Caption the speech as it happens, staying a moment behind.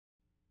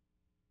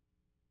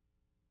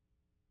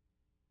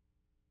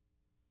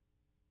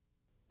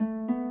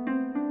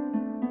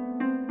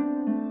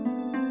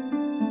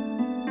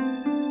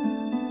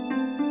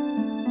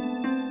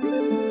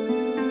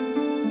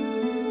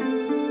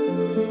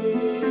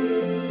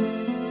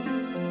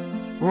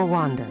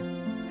Rwanda.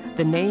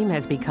 The name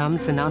has become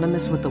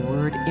synonymous with the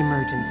word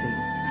emergency.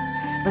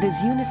 But as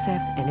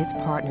UNICEF and its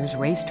partners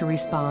race to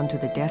respond to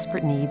the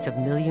desperate needs of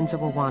millions of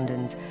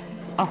Rwandans,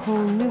 a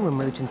whole new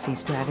emergency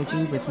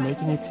strategy was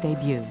making its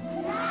debut.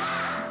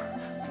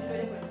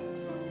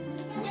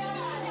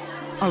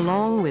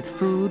 Along with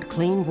food,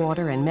 clean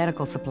water, and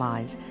medical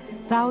supplies,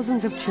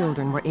 thousands of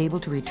children were able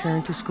to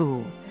return to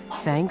school,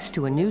 thanks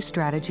to a new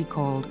strategy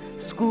called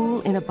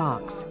School in a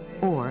Box,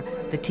 or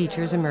the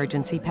Teacher's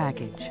Emergency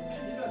Package.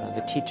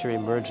 The Teacher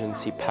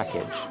Emergency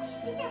Package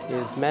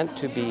is meant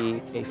to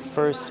be a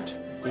first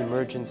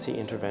emergency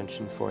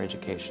intervention for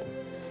education.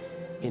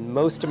 In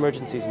most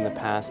emergencies in the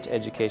past,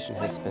 education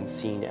has been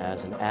seen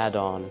as an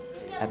add-on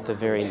at the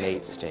very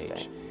late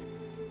stage.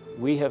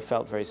 We have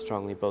felt very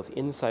strongly, both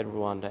inside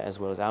Rwanda as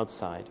well as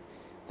outside,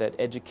 that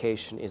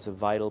education is a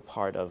vital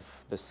part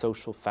of the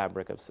social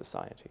fabric of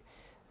society,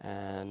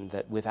 and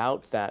that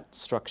without that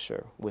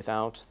structure,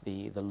 without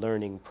the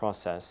learning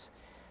process,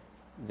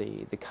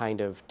 the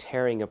kind of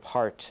tearing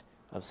apart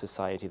of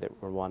society that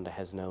Rwanda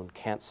has known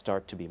can't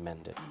start to be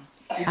mended.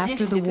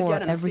 After the war,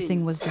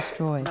 everything was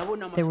destroyed.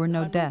 There were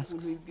no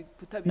desks,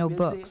 no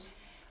books,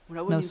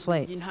 no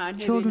slates.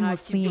 Children were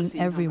fleeing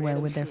everywhere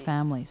with their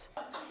families.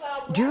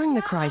 During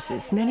the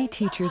crisis, many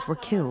teachers were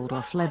killed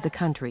or fled the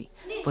country.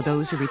 For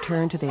those who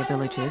returned to their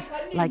villages,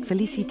 like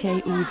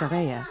Felicite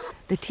Uzareya,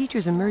 the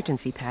Teacher's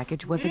Emergency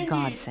Package was a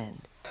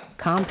godsend.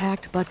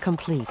 Compact but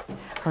complete,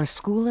 her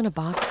School in a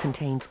Box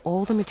contains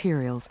all the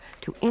materials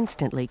to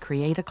instantly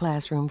create a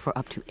classroom for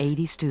up to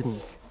 80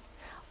 students.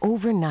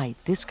 Overnight,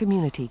 this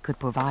community could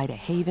provide a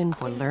haven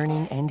for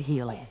learning and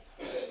healing.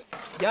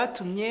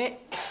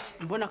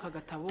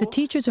 The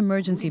Teacher's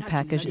Emergency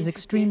Package is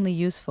extremely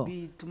useful.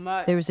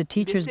 There is a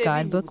teacher's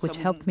guidebook which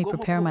helped me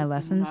prepare my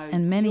lessons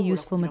and many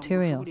useful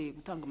materials.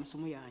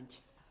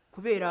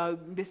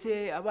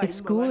 If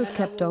school is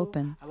kept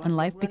open and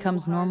life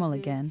becomes normal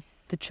again,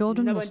 the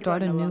children will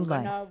start a new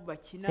life.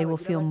 They will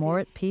feel more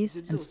at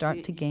peace and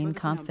start to gain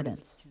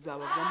confidence.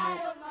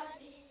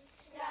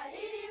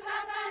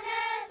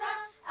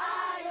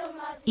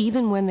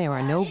 Even when there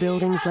are no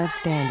buildings left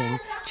standing,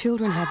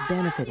 children have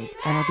benefited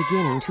and are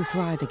beginning to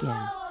thrive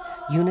again.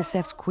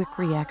 UNICEF's quick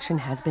reaction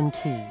has been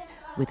key.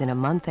 Within a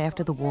month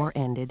after the war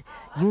ended,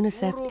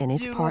 UNICEF and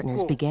its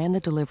partners began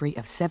the delivery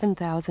of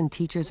 7,000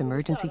 teachers'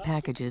 emergency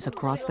packages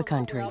across the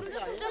country,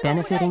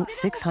 benefiting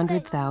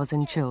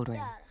 600,000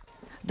 children.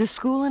 The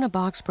School in a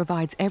Box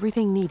provides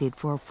everything needed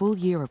for a full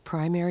year of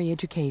primary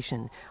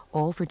education,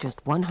 all for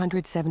just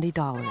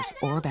 $170,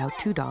 or about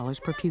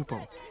 $2 per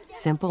pupil.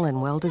 Simple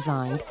and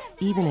well-designed,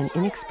 even an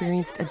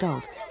inexperienced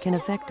adult can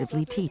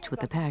effectively teach with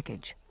the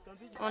package.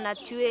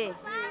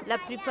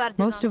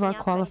 Most of our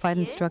qualified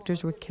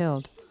instructors were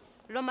killed.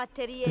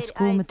 The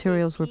school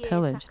materials were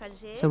pillaged,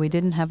 so we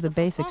didn't have the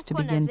basics to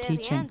begin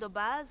teaching.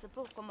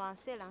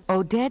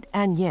 Odette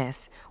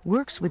Agnès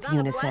works with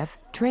UNICEF,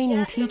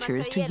 training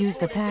teachers to use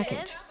the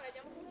package.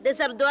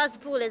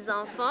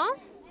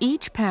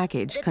 Each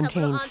package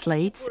contains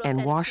slates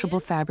and washable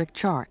fabric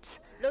charts,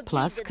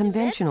 plus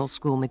conventional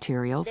school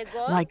materials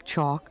like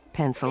chalk,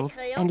 pencils,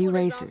 and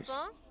erasers.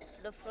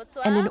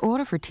 And in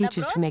order for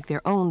teachers to make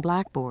their own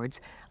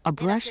blackboards, a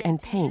brush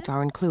and paint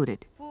are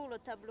included.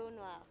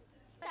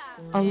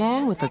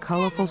 Along with the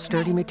colorful,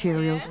 sturdy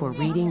materials for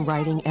reading,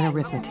 writing, and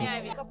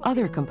arithmetic,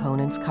 other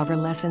components cover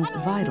lessons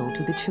vital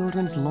to the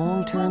children's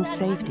long-term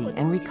safety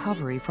and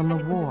recovery from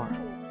the war.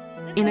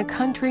 In a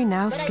country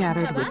now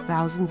scattered with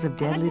thousands of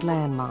deadly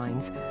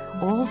landmines,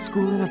 all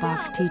School in a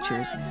Box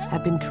teachers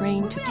have been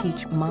trained to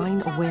teach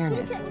mine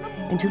awareness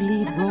and to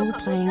lead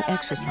role-playing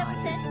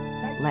exercises,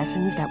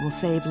 lessons that will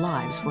save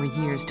lives for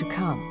years to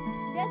come.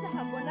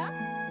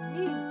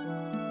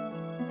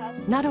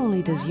 Not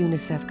only does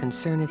UNICEF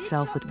concern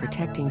itself with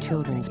protecting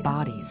children's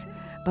bodies,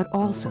 but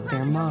also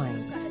their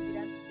minds.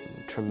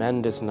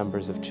 Tremendous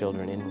numbers of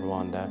children in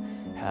Rwanda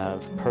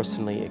have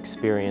personally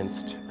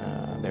experienced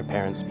their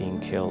parents being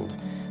killed,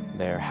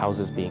 their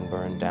houses being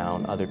burned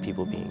down, other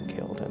people being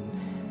killed.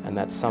 And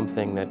that's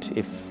something that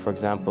if, for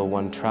example,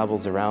 one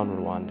travels around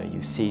Rwanda,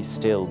 you see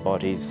still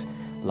bodies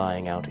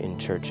lying out in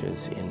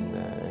churches in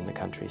the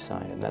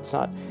countryside. And that's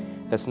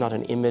not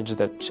an image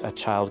that a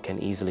child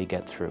can easily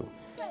get through.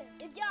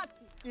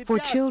 For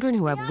children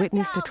who have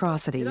witnessed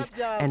atrocities,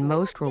 and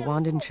most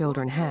Rwandan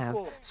children have,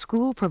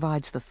 school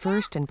provides the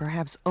first and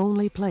perhaps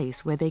only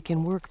place where they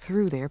can work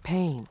through their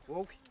pain.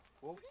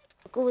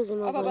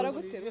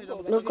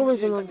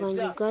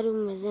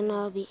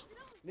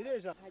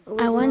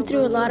 I went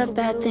through a lot of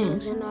bad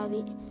things.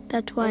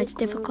 That's why it's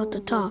difficult to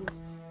talk.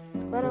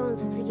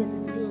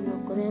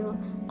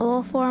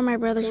 All 4 of my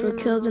brothers were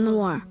killed in the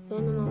war.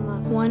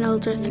 1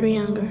 older, 3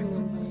 younger.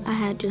 I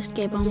had to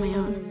escape on my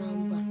own.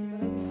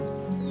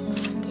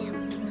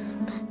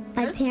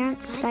 My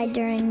parents died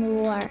during the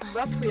war.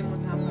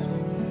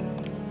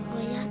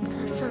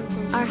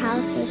 Our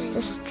house was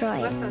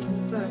destroyed.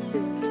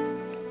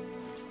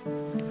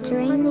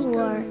 During the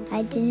war,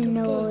 I didn't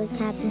know what was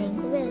happening.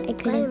 I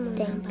couldn't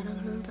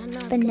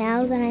think. But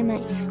now that I'm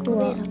at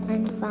school,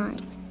 I'm fine.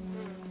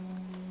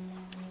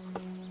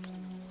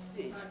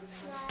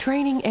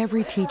 Training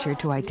every teacher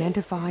to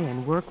identify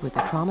and work with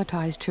the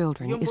traumatized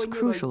children is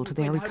crucial to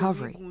their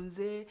recovery.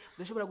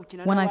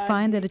 When I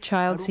find that a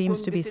child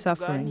seems to be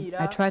suffering,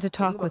 I try to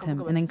talk with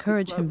him and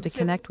encourage him to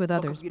connect with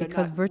others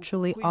because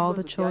virtually all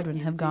the children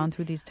have gone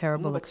through these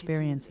terrible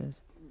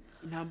experiences.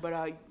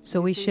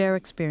 So we share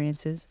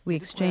experiences, we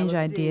exchange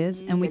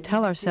ideas, and we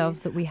tell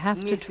ourselves that we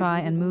have to try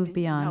and move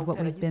beyond what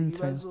we've been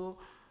through.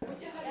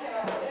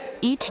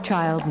 Each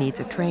child needs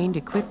a trained,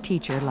 equipped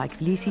teacher like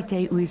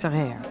Félicité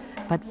Uiserer,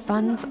 but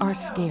funds are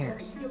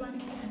scarce.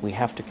 We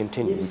have to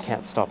continue. We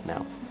can't stop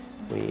now.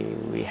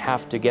 We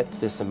have to get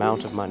this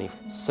amount of money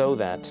so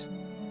that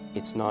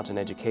it's not an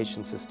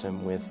education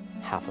system with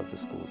half of the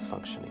schools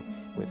functioning,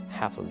 with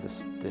half of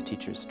the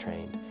teachers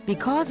trained.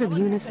 Because of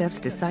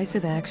UNICEF's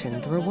decisive action,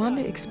 the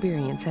Rwanda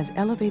experience has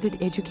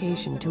elevated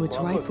education to its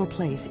rightful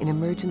place in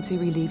emergency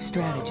relief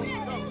strategy.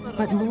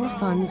 But more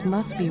funds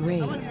must be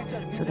raised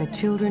so that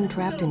children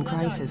trapped in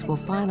crisis will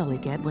finally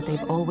get what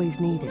they've always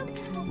needed,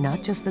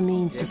 not just the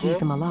means to keep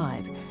them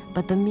alive,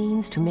 but the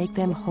means to make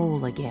them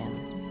whole again.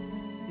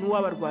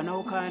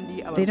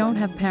 They don't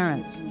have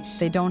parents.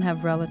 They don't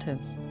have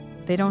relatives.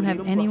 They don't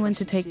have anyone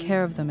to take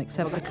care of them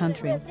except the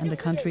country, and the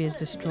country is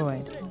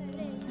destroyed.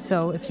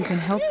 So, if you can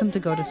help them to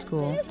go to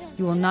school,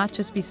 you will not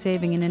just be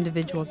saving an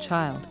individual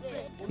child,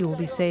 you will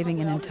be saving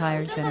an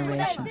entire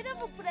generation.